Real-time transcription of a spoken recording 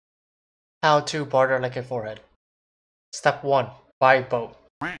How to barter like a forehead. Step 1. Buy boat.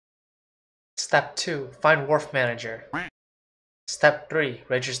 Step 2. Find wharf manager. Step 3.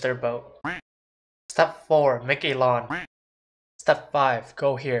 Register boat. Step 4. Make a lawn. Step 5.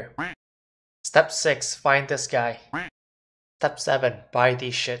 Go here. Step 6. Find this guy. Step 7. Buy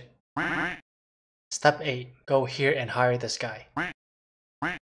these shit. Step 8. Go here and hire this guy.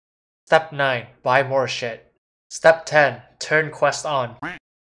 Step 9. Buy more shit. Step 10. Turn quest on.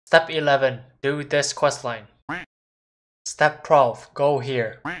 Step 11. Do this quest line. Step 12. Go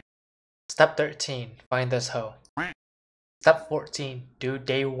here. Step 13. Find this hoe. Step 14. Do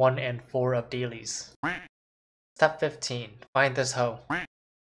day 1 and 4 of dailies. Step 15. Find this hoe.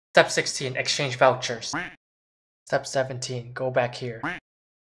 Step 16. Exchange vouchers. Step 17. Go back here.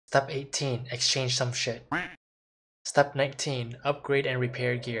 Step 18. Exchange some shit. Step 19. Upgrade and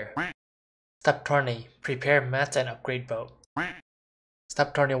repair gear. Step 20. Prepare mats and upgrade boat.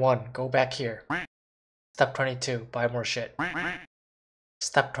 Step 21. Go back here. Step 22. Buy more shit.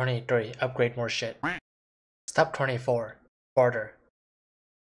 Step 23. Upgrade more shit. Step 24. Barter.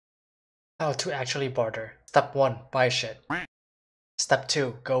 How to actually barter. Step 1. Buy shit. Step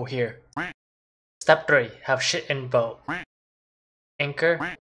 2. Go here. Step 3. Have shit in boat.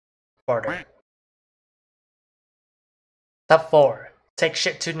 Anchor. Barter. Step 4. Take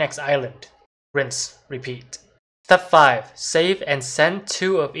shit to next island. Rinse. Repeat. Step 5. Save and send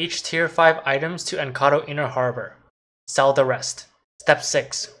 2 of each tier 5 items to Ankado Inner Harbor. Sell the rest. Step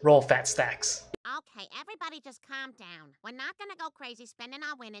 6. Roll fat stacks. Okay, everybody just calm down. We're not gonna go crazy spending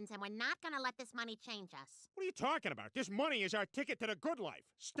our winnings, and we're not gonna let this money change us. What are you talking about? This money is our ticket to the good life.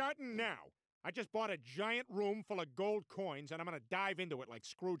 Starting now. I just bought a giant room full of gold coins, and I'm gonna dive into it like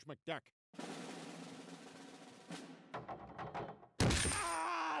Scrooge McDuck.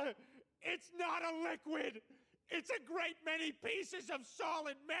 Ah! It's not a liquid! It's a great many pieces of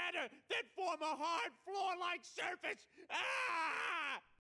solid matter that form a hard floor-like surface! Ah!